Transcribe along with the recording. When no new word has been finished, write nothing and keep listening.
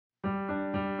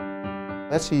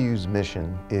SCU's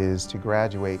mission is to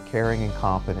graduate caring and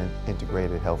competent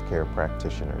integrated healthcare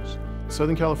practitioners.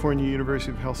 Southern California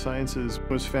University of Health Sciences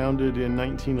was founded in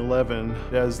 1911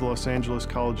 as the Los Angeles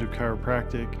College of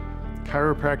Chiropractic.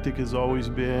 Chiropractic has always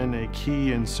been a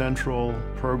key and central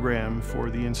program for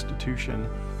the institution.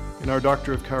 In our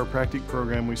Doctor of Chiropractic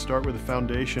program, we start with a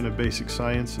foundation of basic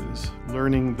sciences,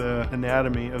 learning the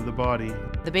anatomy of the body.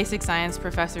 The basic science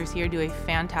professors here do a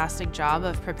fantastic job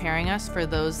of preparing us for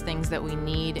those things that we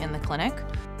need in the clinic.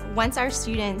 Once our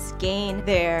students gain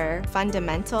their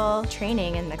fundamental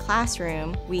training in the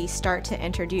classroom, we start to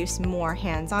introduce more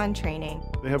hands-on training.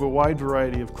 They have a wide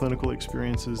variety of clinical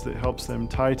experiences that helps them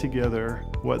tie together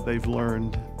what they've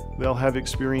learned. They'll have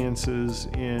experiences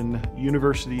in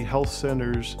university health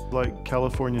centers like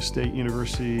California State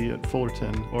University at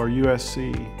Fullerton or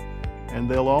USC. And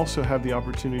they'll also have the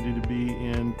opportunity to be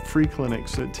in free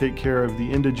clinics that take care of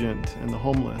the indigent and the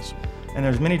homeless. And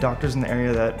there's many doctors in the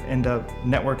area that end up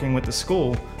networking with the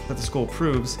school, that the school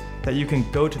proves that you can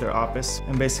go to their office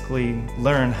and basically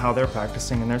learn how they're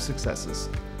practicing and their successes.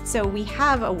 So we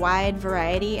have a wide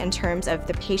variety in terms of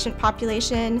the patient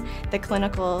population, the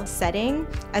clinical setting,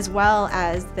 as well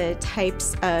as the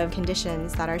types of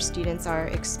conditions that our students are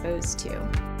exposed to.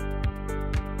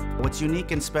 What's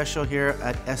unique and special here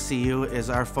at SCU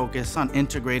is our focus on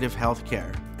integrative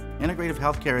healthcare. Integrative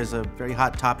healthcare is a very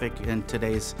hot topic in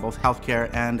today's both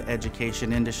healthcare and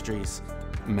education industries.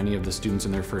 Many of the students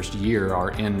in their first year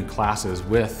are in classes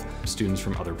with students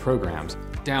from other programs.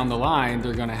 Down the line,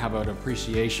 they're going to have an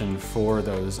appreciation for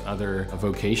those other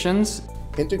vocations.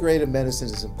 Integrative medicine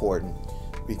is important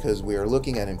because we are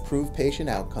looking at improved patient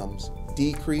outcomes,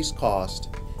 decreased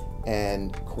cost,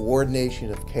 and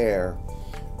coordination of care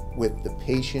with the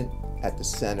patient at the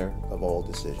center of all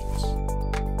decisions.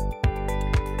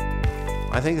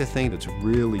 I think the thing that's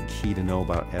really key to know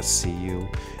about SCU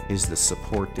is the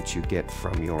support that you get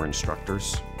from your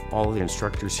instructors. All the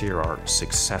instructors here are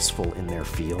successful in their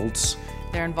fields.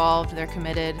 They're involved, they're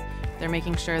committed, they're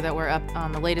making sure that we're up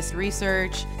on the latest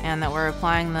research and that we're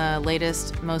applying the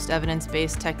latest, most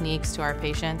evidence-based techniques to our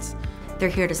patients. They're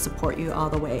here to support you all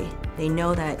the way. They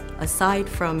know that aside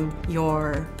from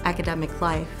your academic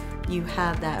life, you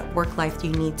have that work life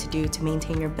you need to do to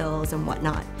maintain your bills and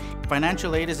whatnot.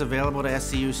 Financial aid is available to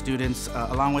SCU students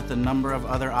along with a number of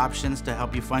other options to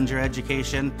help you fund your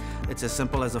education. It's as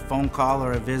simple as a phone call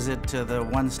or a visit to the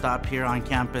one stop here on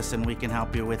campus and we can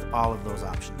help you with all of those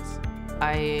options.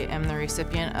 I am the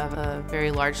recipient of a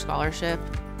very large scholarship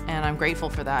and I'm grateful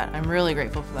for that. I'm really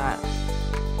grateful for that.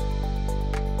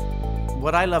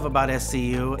 What I love about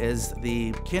SCU is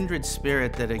the kindred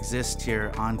spirit that exists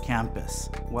here on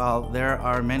campus. While there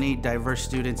are many diverse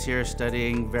students here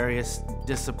studying various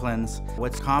disciplines,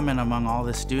 what's common among all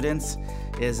the students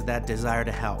is that desire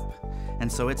to help.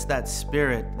 And so it's that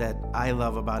spirit that I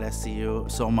love about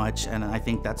SCU so much, and I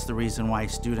think that's the reason why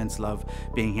students love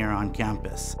being here on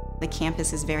campus. The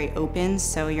campus is very open,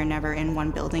 so you're never in one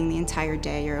building the entire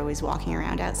day. You're always walking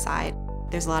around outside.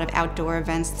 There's a lot of outdoor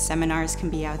events. The seminars can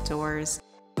be outdoors.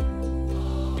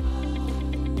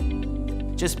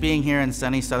 Just being here in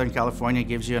sunny Southern California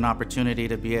gives you an opportunity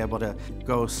to be able to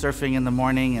go surfing in the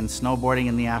morning and snowboarding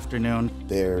in the afternoon.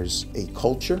 There's a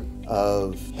culture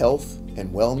of health and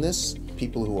wellness.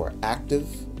 People who are active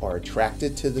are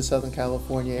attracted to the Southern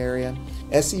California area.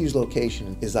 SCU's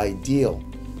location is ideal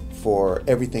for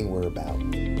everything we're about.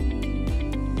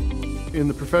 In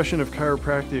the profession of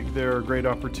chiropractic, there are great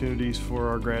opportunities for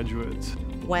our graduates.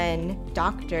 When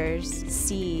doctors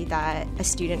see that a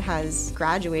student has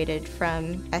graduated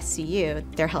from SCU,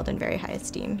 they're held in very high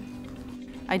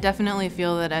esteem. I definitely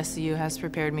feel that SCU has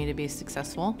prepared me to be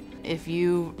successful. If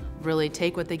you really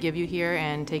take what they give you here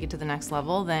and take it to the next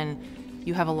level, then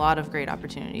you have a lot of great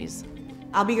opportunities.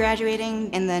 I'll be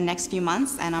graduating in the next few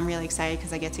months, and I'm really excited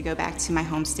because I get to go back to my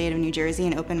home state of New Jersey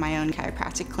and open my own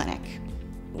chiropractic clinic.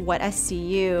 What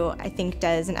SCU, I think,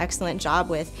 does an excellent job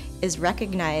with is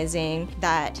recognizing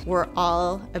that we're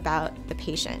all about the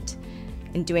patient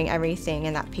and doing everything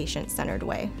in that patient-centered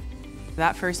way.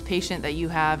 That first patient that you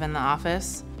have in the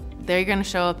office, they're going to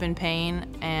show up in pain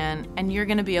and you're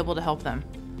going to be able to help them.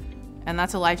 And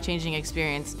that's a life-changing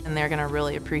experience, and they're going to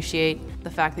really appreciate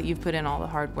the fact that you've put in all the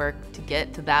hard work to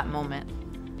get to that moment.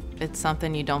 It's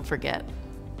something you don't forget.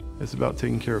 It's about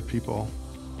taking care of people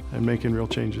and making real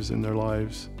changes in their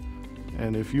lives.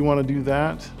 And if you want to do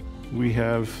that, we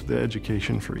have the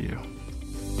education for you.